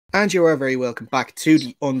And you are very welcome back to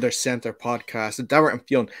the Under Center podcast. And Darrell and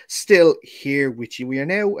Fionn still here with you. We are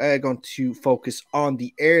now going to focus on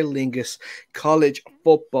the Aer Lingus College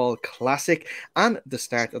Football Classic and the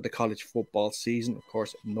start of the college football season. Of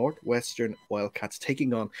course, Northwestern Wildcats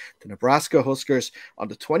taking on the Nebraska Huskers on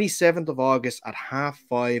the 27th of August at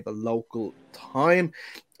 5:30 local time.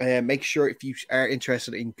 Make sure if you are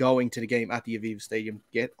interested in going to the game at the Aviva Stadium,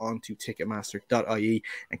 get onto ticketmaster.ie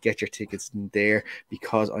and get your tickets in there,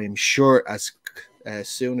 because I am sure as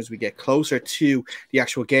soon as we get closer to the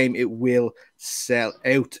actual game, it will sell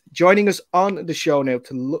out. Joining us on the show now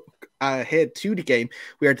to look ahead to the game,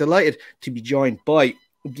 we are delighted to be joined by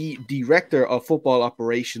the Director of Football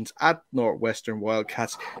Operations at Northwestern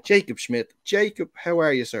Wildcats, Jacob Schmidt. Jacob, how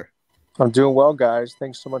are you, sir? I'm doing well, guys.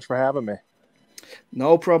 Thanks so much for having me.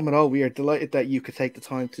 No problem at all. We are delighted that you could take the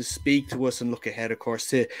time to speak to us and look ahead, of course,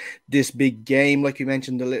 to this big game. Like you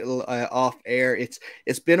mentioned a little off air, it's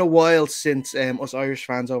been a while since us Irish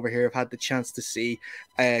fans over here have had the chance to see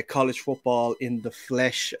college football in the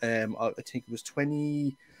flesh. I think it was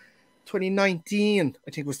 2019.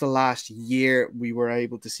 I think was the last year we were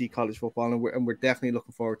able to see college football, and we're definitely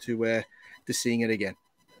looking forward to seeing it again.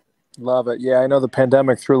 Love it. Yeah, I know the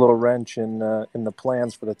pandemic threw a little wrench in the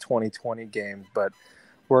plans for the 2020 game, but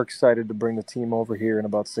we're excited to bring the team over here in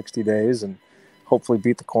about 60 days and hopefully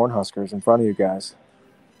beat the Cornhuskers in front of you guys.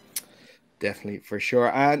 Definitely, for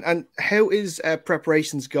sure. And how is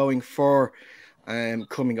preparations going for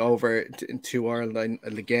coming over to Ireland?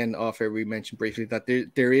 And again, off air, we mentioned briefly that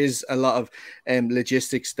there is a lot of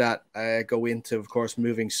logistics that go into, of course,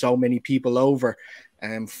 moving so many people over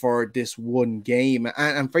for this one game,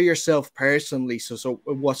 and for yourself personally. So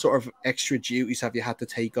what sort of extra duties have you had to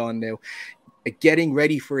take on now, getting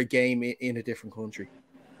ready for a game in a different country?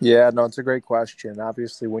 Yeah, no, it's a great question.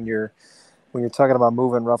 Obviously, when you're talking about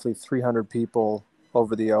moving roughly 300 people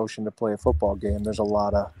over the ocean to play a football game, there's a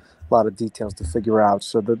lot of details to figure out.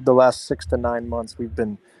 So the last 6 to 9 months, we've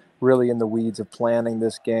been really in the weeds of planning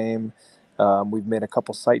this game. We've made a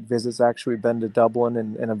couple site visits. Actually, we've been to Dublin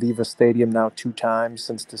and Aviva Stadium now 2 times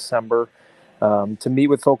since December to meet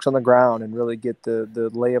with folks on the ground and really get the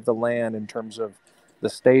lay of the land in terms of the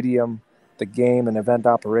stadium, the game and event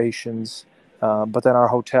operations, but then our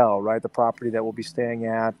hotel, right, the property that we'll be staying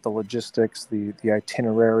at, the logistics, the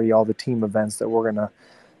itinerary, all the team events that we're going to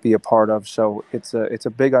be a part of. So it's a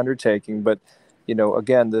big undertaking, but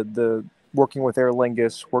again, the working with Aer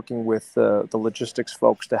Lingus, working with the logistics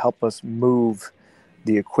folks to help us move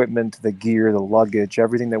the equipment, the gear, the luggage,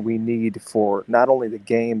 everything that we need for not only the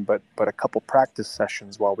game, but a couple practice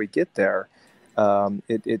sessions while we get there.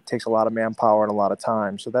 It takes a lot of manpower and a lot of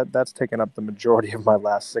time. So that's taken up the majority of my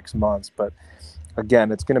last 6 months. But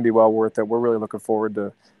again, it's going to be well worth it. We're really looking forward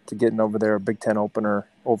to getting over there. A Big Ten opener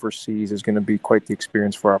overseas is going to be quite the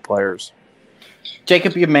experience for our players.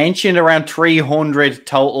 Jacob, you mentioned around 300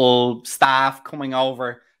 total staff coming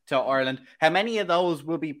over to Ireland. How many of those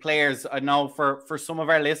will be players? I know for some of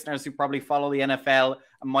our listeners who probably follow the NFL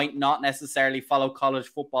and might not necessarily follow college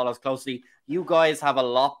football as closely, you guys have a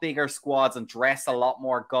lot bigger squads and dress a lot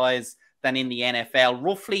more guys than in the NFL.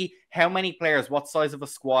 Roughly how many players, what size of a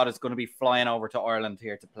squad is going to be flying over to Ireland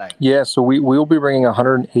here to play? Yeah, so we will be bringing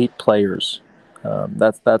 108 players.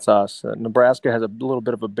 That's us. Nebraska has a little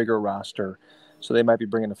bit of a bigger roster, so they might be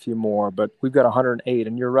bringing a few more, but we've got 108,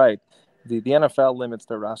 and you're right. The NFL limits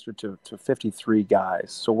their roster to 53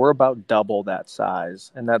 guys, so we're about double that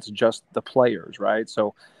size, and that's just the players, right?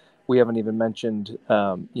 So we haven't even mentioned,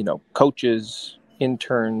 coaches,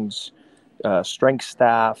 interns, strength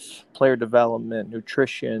staff, player development,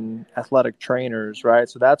 nutrition, athletic trainers, right?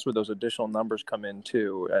 So that's where those additional numbers come in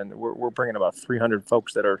too, and we're bringing about 300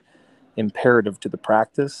 folks that are imperative to the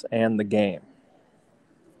practice and the game.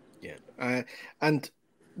 Yeah, and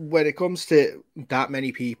when it comes to that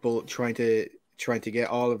many people trying to get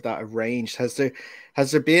all of that arranged, has there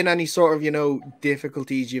been any sort of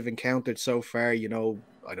difficulties you've encountered so far?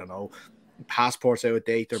 I don't know, passports out of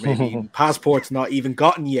date, or maybe even passports not even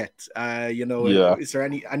gotten yet. Yeah. Is there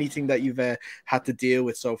anything that you've had to deal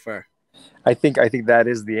with so far? I think that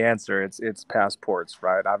is the answer. It's passports,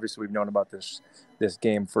 right? Obviously, we've known about this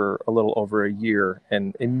game for a little over a year,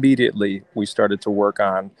 and immediately we started to work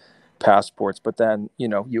on passports. But then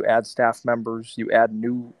you add staff members, you add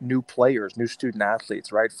new players, new student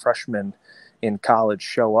athletes, right? Freshmen in college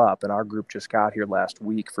show up, and our group just got here last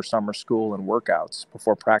week for summer school and workouts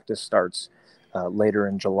before practice starts later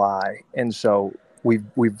in July. And so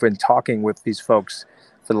we've been talking with these folks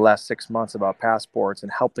for the last 6 months about passports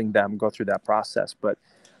and helping them go through that process. But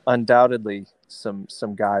undoubtedly, some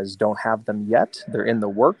guys don't have them yet. They're in the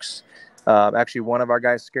works. Actually, one of our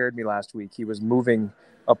guys scared me last week. He was moving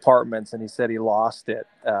apartments, and he said he lost it.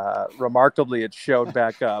 Remarkably, it showed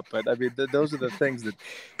back up. But I mean, those are the things that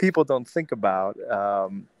people don't think about,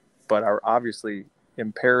 but are obviously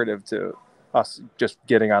imperative to us just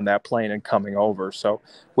getting on that plane and coming over. So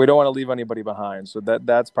we don't want to leave anybody behind. So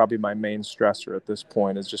that's probably my main stressor at this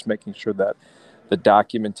point, is just making sure that the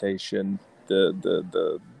documentation,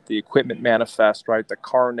 the equipment manifest, right, the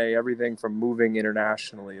carnet, everything from moving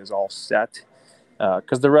internationally is all set.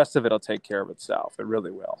 Because the rest of it will take care of itself. It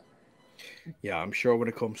really will. Yeah, I'm sure when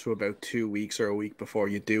it comes to about 2 weeks or a week before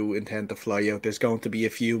you do intend to fly out, there's going to be a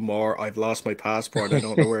few more. I've lost my passport. I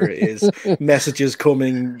don't know where it is. Messages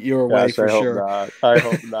coming your way for sure. I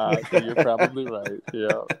hope not. You're probably right.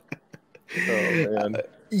 Yeah. Oh, man.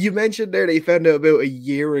 You mentioned there that you found out about a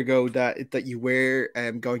year ago that you were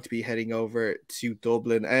going to be heading over to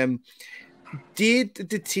Dublin. Did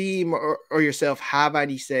the team or yourself have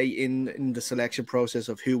any say in the selection process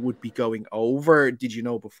of who would be going over? Did you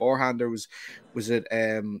know beforehand, or was it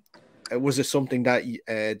something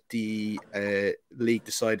that the league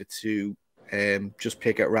decided to just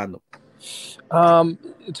pick at random?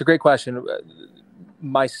 It's a great question.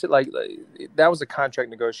 That was a contract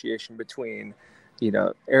negotiation between,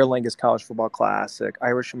 Aer Lingus College Football Classic,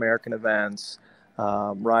 Irish American events.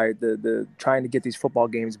 Right, the trying to get these football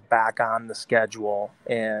games back on the schedule,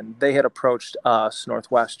 and they had approached us,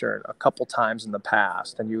 Northwestern, a couple times in the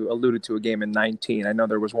past. And you alluded to a game in 19. I know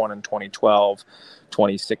there was one in 2012,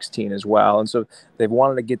 2016 as well. And so they've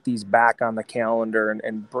wanted to get these back on the calendar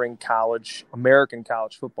and bring American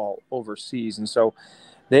college football overseas. And so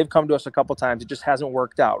they've come to us a couple times. It just hasn't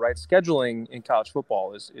worked out. Right, scheduling in college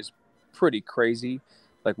football is pretty crazy.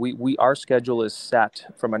 Like our schedule is set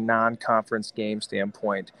from a non-conference game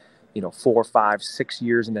standpoint, 4, 5, 6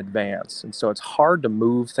 years in advance. And so it's hard to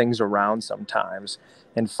move things around sometimes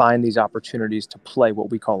and find these opportunities to play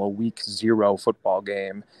what we call a week 0 football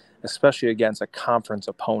game, especially against a conference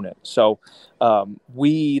opponent. So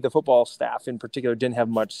the football staff in particular, didn't have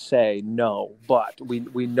much say, no, but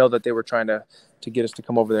we know that they were trying to get us to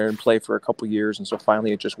come over there and play for a couple years. And so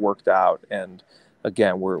finally it just worked out. And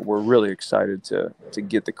again, we're really excited to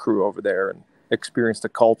get the crew over there and experience the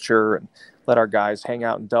culture and let our guys hang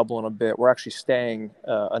out in Dublin a bit. We're actually staying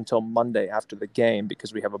until Monday after the game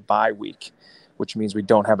because we have a bye week, which means we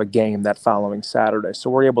don't have a game that following Saturday.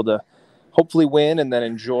 So we're able to hopefully win and then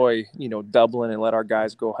enjoy, Dublin, and let our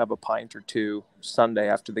guys go have a pint or two Sunday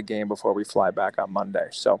after the game before we fly back on Monday.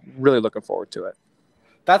 So really looking forward to it.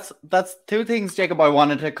 That's two things, Jacob, I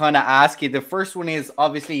wanted to kind of ask you. The first one is,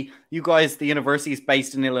 obviously, you guys, the university is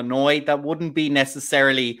based in Illinois. That wouldn't be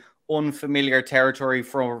necessarily unfamiliar territory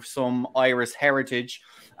for some Irish heritage.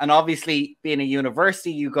 And obviously, being a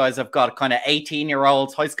university, you guys have got kind of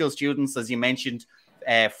 18-year-olds, high school students, as you mentioned,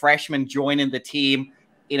 freshmen joining the team.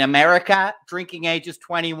 In America, drinking age is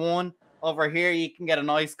 21. Over here, you can get a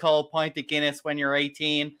nice cold pint of Guinness when you're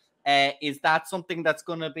 18. Is that something that's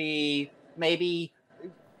going to be maybe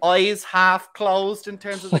eyes half closed in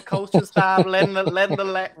terms of the coaching staff, letting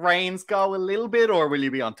the reins go a little bit, or will you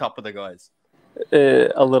be on top of the guys?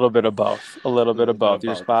 A little bit of both.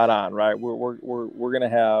 You're spot on, right? We're going to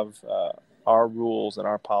have our rules and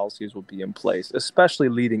our policies will be in place, especially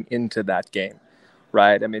leading into that game,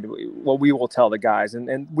 right? I mean, what we will tell the guys,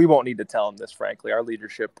 and we won't need to tell them this, frankly. Our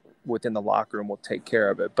leadership within the locker room will take care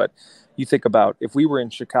of it. But you think about if we were in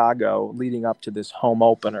Chicago leading up to this home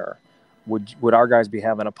opener, would our guys be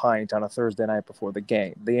having a pint on a Thursday night before the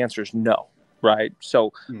game? The answer is no, right?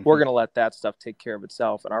 So we're going to let that stuff take care of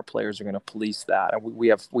itself, and our players are going to police that. And we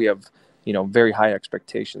have very high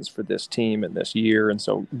expectations for this team and this year, and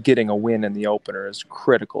so getting a win in the opener is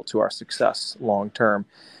critical to our success long term.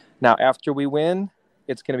 Now, after we win,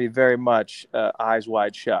 it's going to be very much eyes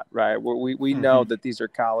wide shut, right? We know that these are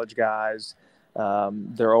college guys.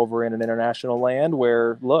 They're over in an international land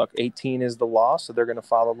where, look, 18 is the law, so they're going to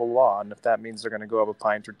follow the law. And if that means they're going to go have a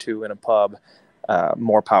pint or two in a pub,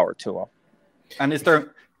 more power to them. And is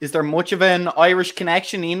there much of an Irish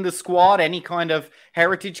connection in the squad? Any kind of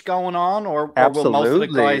heritage going on, or will most of the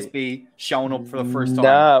guys be showing up for the first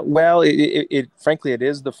time? Well, frankly, it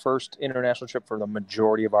is the first international trip for the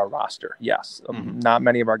majority of our roster. Yes, not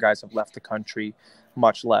many of our guys have left the country,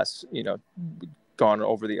 much less, gone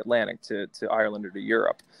over the Atlantic to Ireland or to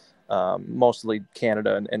Europe. Mostly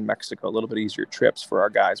Canada and Mexico, a little bit easier trips for our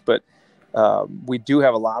guys. But we do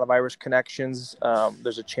have a lot of Irish connections.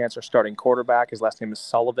 There's a chance our starting quarterback, his last name is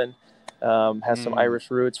Sullivan, has some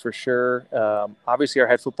Irish roots for sure. Obviously, our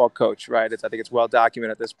head football coach, right? I think it's well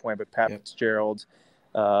documented at this point, but Pat Fitzgerald,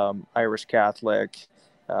 Irish Catholic.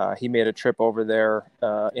 He made a trip over there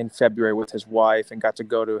in February with his wife and got to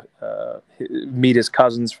go to meet his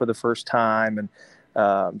cousins for the first time. And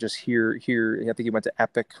just hear. I think he went to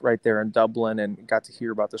Epic right there in Dublin and got to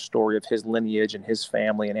hear about the story of his lineage and his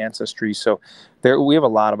family and ancestry. So we have a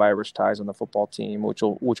lot of Irish ties on the football team, which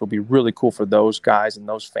will be really cool for those guys and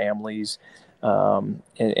those families.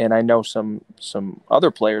 And I know some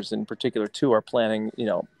other players in particular too are planning,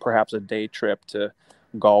 perhaps a day trip to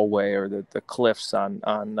Galway or the Cliffs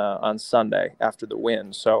on Sunday after the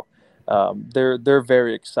win. So they're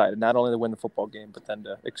very excited, not only to win the football game, but then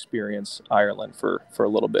to experience Ireland for a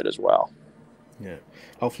little bit as well. Yeah,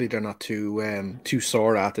 hopefully they're not too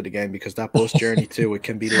sore after the game, because that bus journey too, it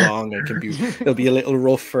can be long. It'll be a little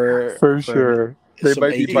rough for sure. They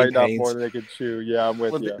might be biting off more pains. than they can chew. Yeah, I'm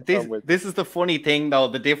with you. This is the funny thing, though.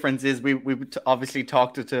 The difference is we obviously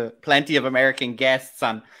talked to plenty of American guests,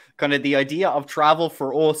 and kind of the idea of travel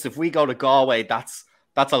for us. If we go to Galway, that's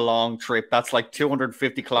a long trip. That's like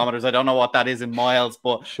 250 kilometers. I don't know what that is in miles,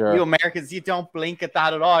 but sure. You Americans, you don't blink at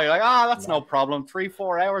that at all. You're like, that's no problem.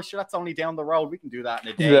 3-4 hours. Sure, that's only down the road. We can do that in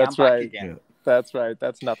a day. That's I'm right. Back again. Yeah. That's right.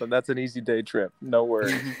 That's nothing. That's an easy day trip. No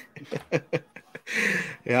worries.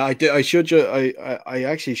 Yeah, I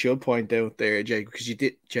actually should point out there, Jacob, because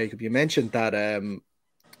you mentioned that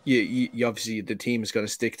you obviously the team is going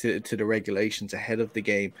to stick to the regulations ahead of the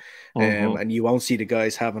game, and you won't see the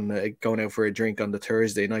guys having going out for a drink on the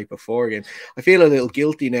Thursday night before game. I feel a little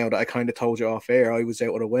guilty now that I kind of told you off air I was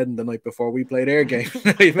out at a wedding the night before we played our game.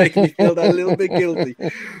 It makes me feel that a little bit guilty.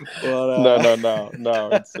 But, no.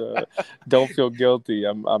 It's don't feel guilty.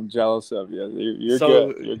 I'm jealous of you. You're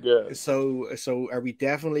good. You're good. So are we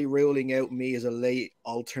definitely ruling out me as a late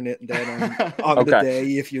alternate then on the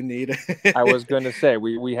day if you need it? I was going to say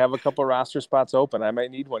we have a couple roster spots open. I might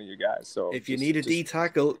need one of you guys. So if you need a D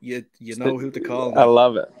tackle, you know who to call. I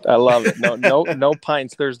love it. No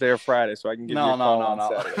pints Thursday or Friday, so I can give you a call on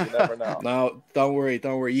Saturday. You never know. No, don't worry.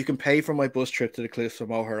 You can pay for my bus trip to the Cliffs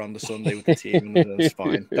from O'Hare on the Sunday with the team, and that's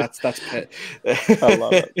fine. That's pet. I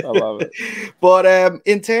love it. But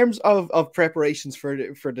in terms of preparations for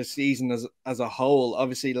the season as a whole,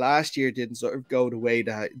 obviously last year didn't sort of go the way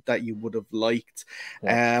that you would have liked.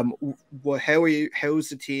 Yeah. How's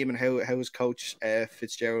the team, and how is Coach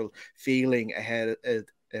Fitzgerald feeling ahead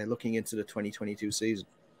looking into the 2022 season?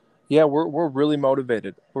 Yeah, we're really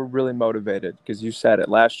motivated. We're really motivated because you said it.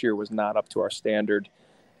 Last year was not up to our standard.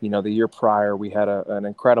 The year prior we had an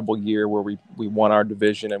incredible year where we won our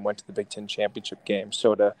division and went to the Big Ten championship game.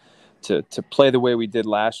 So to play the way we did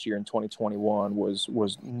last year in 2021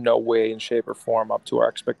 was no way in shape or form up to our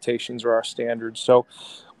expectations or our standards. So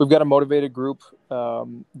we've got a motivated group.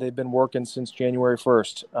 They've been working since January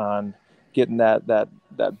 1st on getting that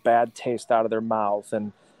bad taste out of their mouth.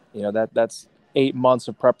 And, that's 8 months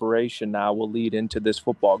of preparation now will lead into this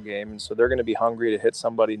football game. And so they're going to be hungry to hit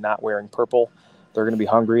somebody not wearing purple. They're going to be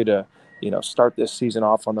hungry to, start this season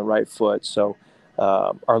off on the right foot. So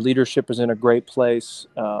our leadership is in a great place.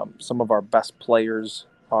 Some of our best players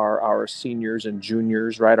are our seniors and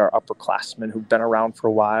juniors, right? Our upperclassmen who've been around for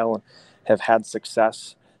a while and have had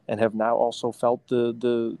success and have now also felt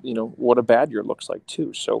the what a bad year looks like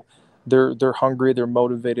too. So they're hungry, they're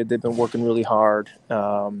motivated, they've been working really hard.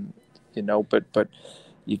 But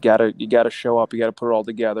you gotta show up, you gotta put it all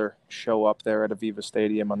together, show up there at Aviva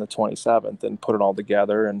Stadium on the 27th and put it all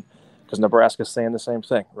together. And because Nebraska's saying the same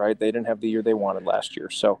thing, right? They didn't have the year they wanted last year.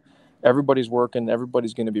 So everybody's working,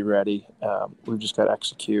 everybody's going to be ready. We've just got to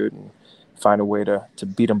execute and find a way to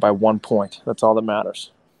beat them by 1 point. That's all that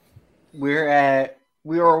matters.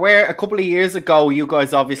 We were aware a couple of years ago, you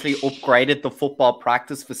guys obviously upgraded the football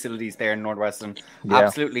practice facilities there in Northwestern. Yeah.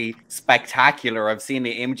 Absolutely spectacular. I've seen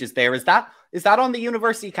the images there. Is that on the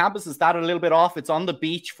university campus? Is that a little bit off? It's on the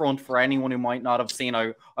beachfront for anyone who might not have seen.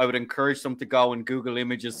 I would encourage them to go and Google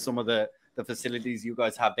images, some of the facilities you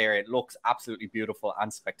guys have there. It looks absolutely beautiful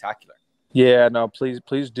and spectacular. Yeah, no,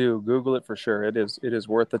 please do Google it for sure. It is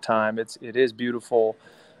worth the time. It is beautiful.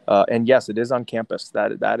 And yes, it is on campus.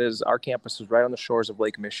 That is, our campus is right on the shores of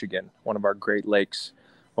Lake Michigan, one of our great lakes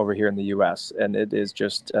over here in the U.S. And it is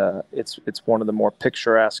just, it's one of the more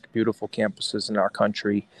picturesque, beautiful campuses in our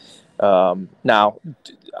country. Now,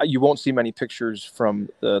 you won't see many pictures from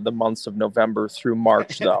the months of November through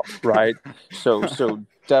March, though, right? So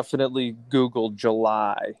definitely Google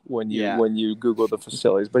July when you Google the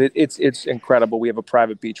facilities. But it's incredible. We have a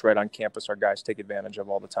private beach right on campus. Our guys take advantage of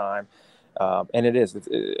all the time. And it's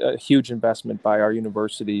a huge investment by our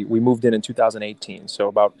university. We moved in 2018, so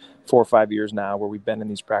about 4 or 5 years now where we've been in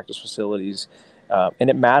these practice facilities. And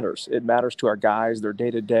it matters. It matters to our guys, their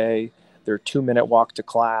day-to-day, their 2-minute walk to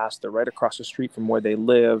class. They're right across the street from where they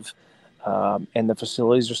live. And the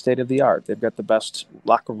facilities are state-of-the-art. They've got the best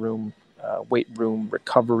locker room, weight room,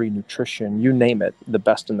 recovery, nutrition, you name it, the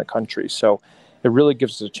best in the country. So it really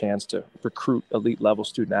gives us a chance to recruit elite level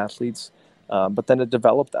student athletes, but then to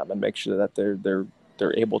develop them and make sure that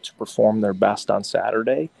they're able to perform their best on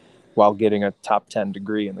Saturday while getting a top 10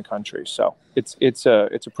 degree in the country. So it's a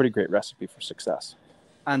pretty great recipe for success.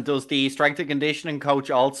 And does the strength and conditioning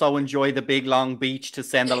coach also enjoy the big long beach to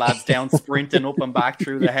send the lads down sprinting up and back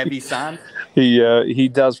through the heavy sand? He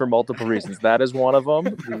does for multiple reasons. That is one of them,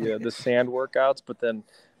 the sand workouts. But then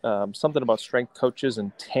something about strength coaches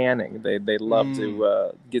and tanning. They love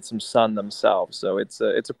to get some sun themselves. So it's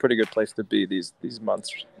a pretty good place to be these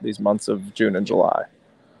months of June and July.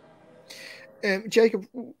 Jacob,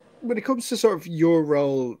 when it comes to sort of your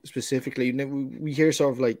role specifically, we hear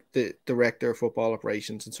sort of like the director of football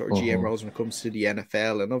operations and sort of GM roles when it comes to the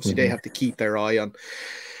NFL, and obviously they have to keep their eye on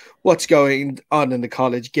what's going on in the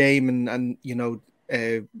college game and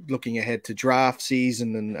looking ahead to draft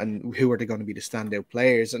season and who are they going to be the standout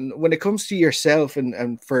players. And when it comes to yourself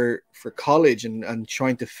and for college and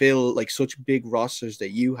trying to fill like such big rosters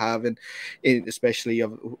that you have, and especially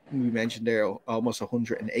we mentioned there almost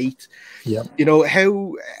 108. Yeah.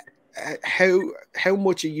 How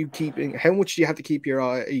much are you keeping? How much do you have to keep your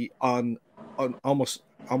eye on almost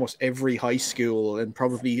every high school and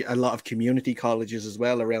probably a lot of community colleges as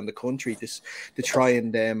well around the country to try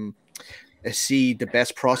and see the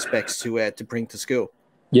best prospects to bring to school?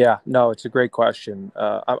 Yeah, no, it's a great question.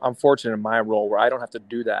 I'm fortunate in my role where I don't have to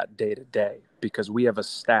do that day to day because we have a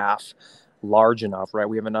staff large enough, right?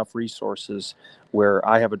 We have enough resources where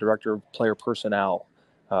I have a director of player personnel,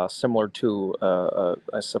 similar to,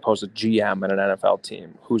 I suppose, a GM in an NFL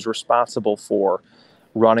team who's responsible for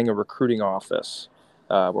running a recruiting office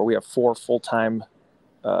where we have 4 full-time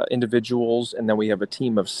individuals, and then we have a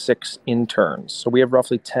team of 6 interns. So we have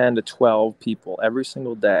roughly 10 to 12 people every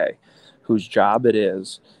single day whose job it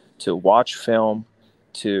is to watch film,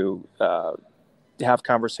 to have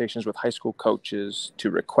conversations with high school coaches,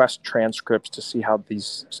 to request transcripts to see how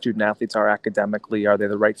these student athletes are academically, are they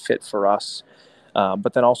the right fit for us,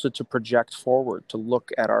 but then also to project forward, to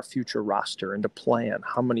look at our future roster and to plan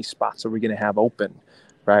how many spots are we going to have open,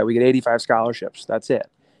 right? We get 85 scholarships, that's it.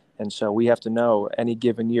 And so we have to know any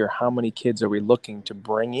given year, how many kids are we looking to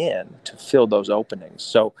bring in to fill those openings?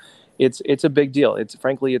 So it's a big deal. It's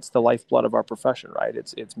the lifeblood of our profession, right?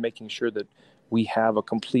 It's making sure that we have a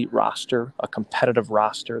complete roster, a competitive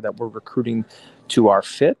roster that we're recruiting to our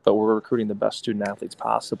fit, but we're recruiting the best student athletes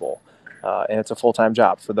possible. And it's a full-time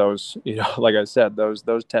job for those, like I said, those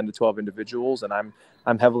 10 to 12 individuals. And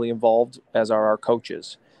I'm heavily involved, as are our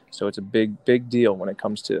coaches. So it's a big deal when it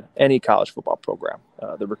comes to any college football program,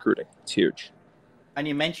 the recruiting. It's huge. And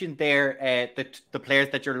you mentioned there the players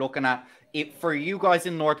that you're looking at. For you guys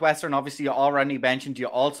in Northwestern, obviously you already mentioned you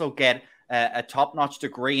also get a top-notch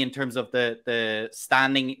degree in terms of the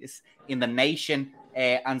standing in the nation.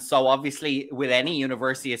 And so obviously with any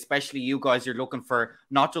university, especially you guys, you're looking for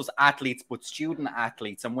not just athletes, but student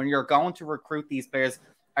athletes. And when you're going to recruit these players,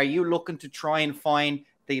 are you looking to try and find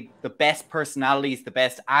the best personalities, the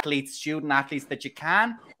best athletes, student athletes that you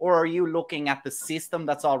can? Or are you looking at the system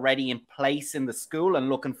that's already in place in the school and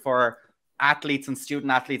looking for athletes and student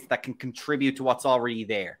athletes that can contribute to what's already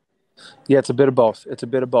there? Yeah, it's a bit of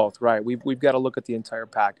both, right? We've got to look at the entire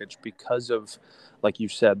package because of, like you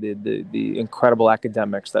said, the incredible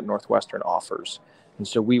academics that Northwestern offers. And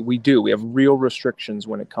so we have real restrictions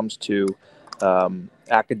when it comes to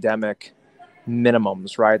academic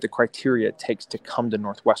minimums, right? The criteria it takes to come to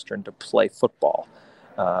Northwestern to play football.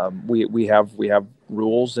 We have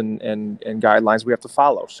rules and guidelines we have to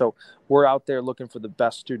follow. So we're out there looking for the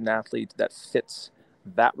best student athlete that fits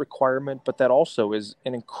that requirement, but that also is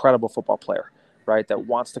an incredible football player, right? That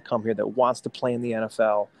wants to come here, that wants to play in the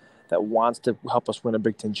NFL, that wants to help us win a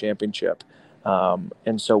Big Ten championship.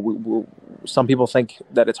 And so some people think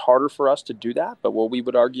that it's harder for us to do that, but what we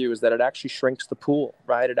would argue is that it actually shrinks the pool,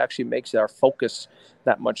 right? It actually makes our focus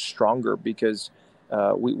that much stronger because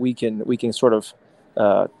we can sort of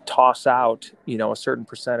toss out, a certain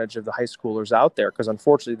percentage of the high schoolers out there because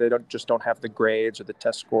unfortunately they don't have the grades or the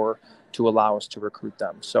test score to allow us to recruit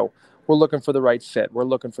them. So we're looking for the right fit. We're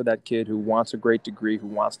looking for that kid who wants a great degree, who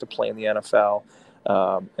wants to play in the NFL,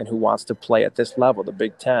 and who wants to play at this level, the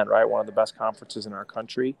Big Ten, right? One of the best conferences in our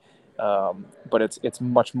country. But it's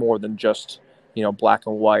much more than just, black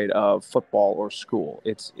and white of football or school.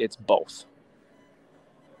 It's both.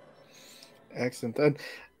 Excellent.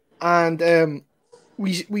 And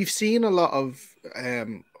we've seen a lot of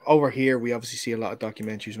over here. We obviously see a lot of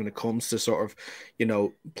documentaries when it comes to sort of,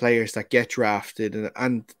 players that get drafted.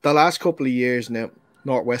 And the last couple of years now,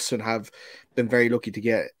 Northwestern have been very lucky to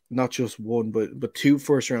get not just one, but 2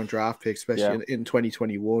 first-round draft picks, especially in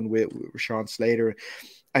 2021 with Rashawn Slater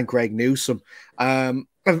and Greg Newsome.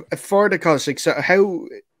 For the college, like, so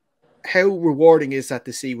how rewarding is that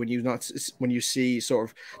to see when you see sort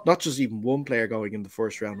of not just even one player going in the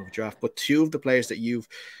first round of a draft, but two of the players that you've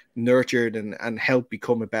nurtured and helped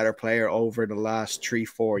become a better player over the last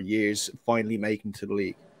 3-4 years finally making to the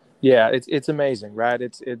league? Yeah, it's amazing, right?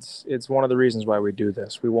 It's one of the reasons why we do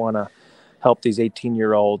this. We want to help these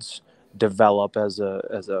 18-year-olds develop as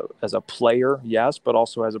a player, yes, but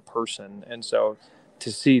also as a person. And so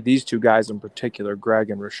to see these two guys in particular, Greg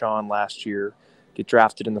and Rashawn, last year get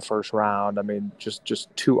drafted in the first round, I mean, just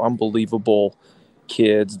two unbelievable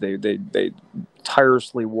kids. They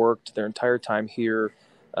tirelessly worked their entire time here.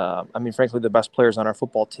 I mean, frankly, the best players on our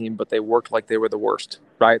football team, but they worked like they were the worst,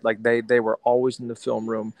 right? Like they were always in the film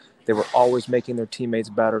room. They were always making their teammates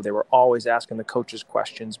better. They were always asking the coaches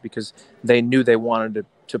questions because they knew they wanted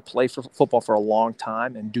to play for football for a long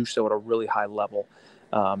time and do so at a really high level.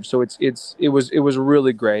 So it was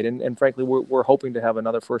really great. And frankly, we're hoping to have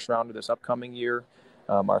another first rounder this upcoming year.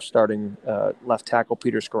 Our starting left tackle,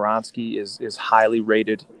 Peter Skoronski, is highly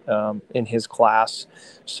rated in his class.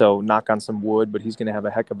 So knock on some wood, but he's going to have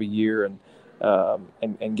a heck of a year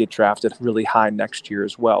and get drafted really high next year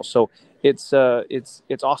as well. So it's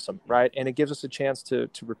awesome, right? And it gives us a chance to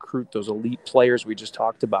recruit those elite players we just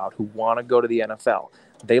talked about who want to go to the NFL.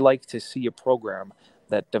 They like to see a program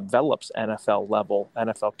that develops NFL level,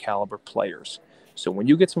 NFL caliber players. So when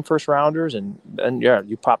you get some first rounders and yeah,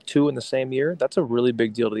 you pop two in the same year, that's a really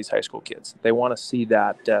big deal to these high school kids. They want to see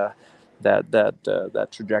that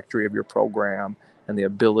trajectory of your program and the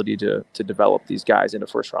ability to develop these guys into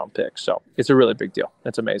first round picks. So it's a really big deal.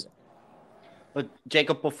 It's amazing. But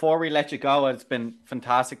Jacob, before we let you go, it's been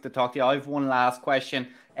fantastic to talk to you. I have one last question.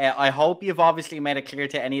 I hope you've obviously made it clear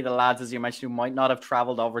to any of the lads, as you mentioned, who might not have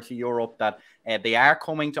traveled over to Europe, that they are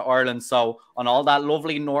coming to Ireland. So on all that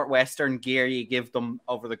lovely Northwestern gear you give them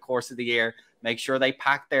over the course of the year, make sure they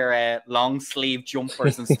pack their long sleeve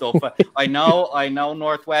jumpers and stuff. I know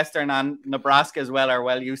Northwestern and Nebraska as well are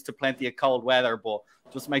well used to plenty of cold weather, but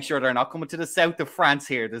just make sure they're not coming to the south of France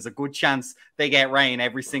here. There's a good chance they get rain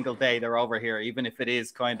every single day they're over here, even if it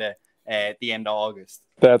is kind of the end of August.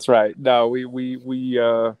 That's right. No, we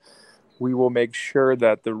will make sure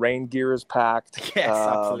that the rain gear is packed. Yes,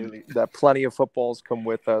 absolutely. That plenty of footballs come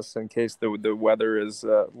with us in case the weather is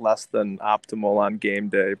less than optimal on game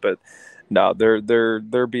day. But no,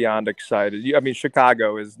 they're beyond excited. I mean,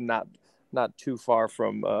 Chicago is not too far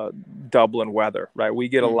from Dublin weather, right? We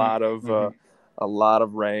get a lot of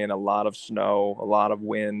rain, a lot of snow, a lot of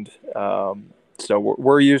wind. So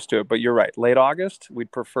we're used to it, but you're right. Late August,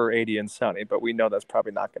 we'd prefer 80 and sunny, but we know that's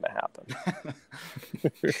probably not going to happen.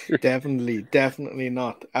 Definitely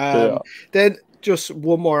not. Then just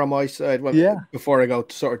one more on my side. Before I go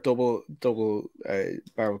to sort of double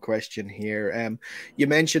barrel question here. You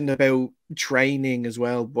mentioned about training as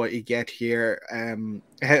well, what you get here.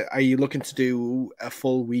 Are you looking to do a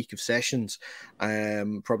full week of sessions?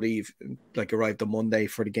 Probably like arrive on Monday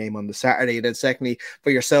for the game on the Saturday. And then secondly, for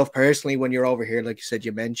yourself personally, when you're over here, like you said,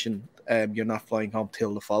 you mentioned you're not flying home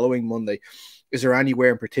till the following Monday. Is there anywhere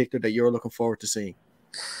in particular that you're looking forward to seeing?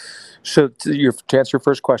 So to answer your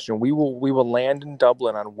first question, we will land in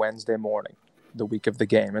Dublin on Wednesday morning, the week of the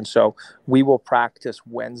game. And so we will practice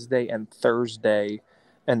Wednesday and Thursday.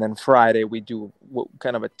 And then Friday, we do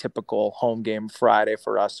kind of a typical home game Friday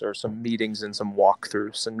for us, or some meetings and some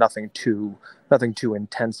walkthroughs, and nothing too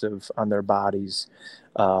intensive on their bodies.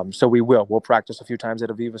 So we'll practice a few times at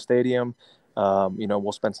Aviva Stadium.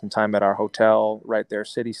 We'll spend some time at our hotel right there,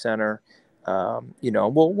 City Center.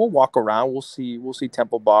 We'll walk around. We'll see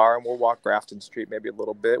Temple Bar, and we'll walk Grafton Street maybe a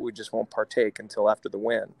little bit. We just won't partake until after the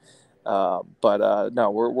win.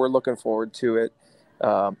 No, we're looking forward to it.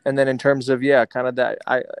 And then in terms of kind of that,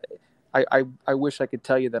 I wish I could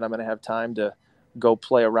tell you that I'm going to have time to go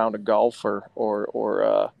play a round of golf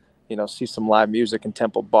or see some live music in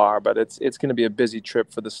Temple Bar, but it's going to be a busy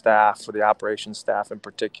trip for the staff, for the operations staff in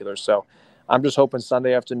particular. So I'm just hoping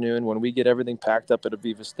Sunday afternoon, when we get everything packed up at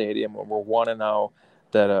Aviva Stadium, when we're 1-0,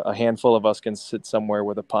 that a handful of us can sit somewhere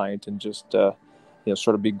with a pint and just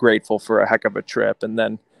sort of be grateful for a heck of a trip, and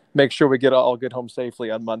then make sure we get home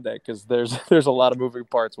safely on Monday, because there's a lot of moving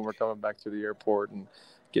parts when we're coming back to the airport and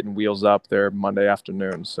getting wheels up there Monday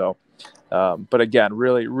afternoon. So, but again,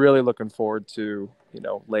 really, really looking forward to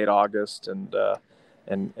late August and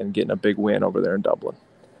getting a big win over there in Dublin.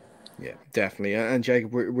 Yeah, definitely. And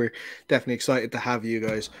Jacob, we're definitely excited to have you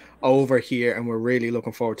guys over here, and we're really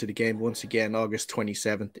looking forward to the game once again, August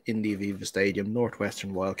 27th in the Aviva Stadium,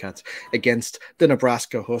 Northwestern Wildcats against the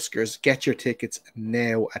Nebraska Huskers. Get your tickets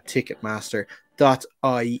now at Ticketmaster.com.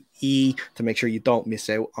 to make sure you don't miss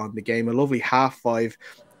out on the game. A lovely 5:30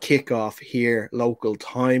 kickoff here local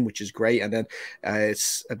time, which is great, and then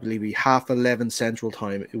it's, I believe, 11:30 Central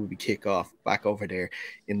Time. It will be kickoff back over there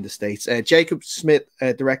in the States. Jacob Schmidt,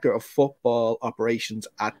 Director of Football Operations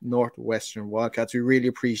at Northwestern Wildcats, we really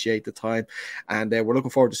appreciate the time, and we're looking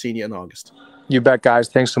forward to seeing you in August. You bet, guys.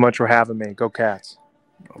 Thanks so much for having me. Go Cats.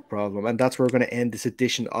 No problem. And that's where we're going to end this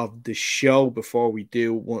edition of the show. Before we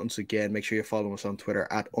do, once again, make sure you follow us on Twitter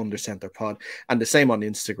at UnderCenterPod, and the same on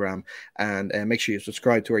Instagram. And make sure you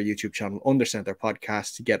subscribe to our YouTube channel, Undercenter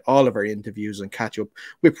Podcast, to get all of our interviews and catch up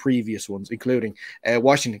with previous ones, including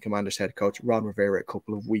Washington Commanders head coach Ron Rivera a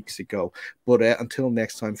couple of weeks ago. But until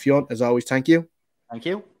next time, Fionn, as always, thank you. Thank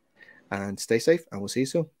you. And stay safe, and we'll see you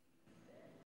soon.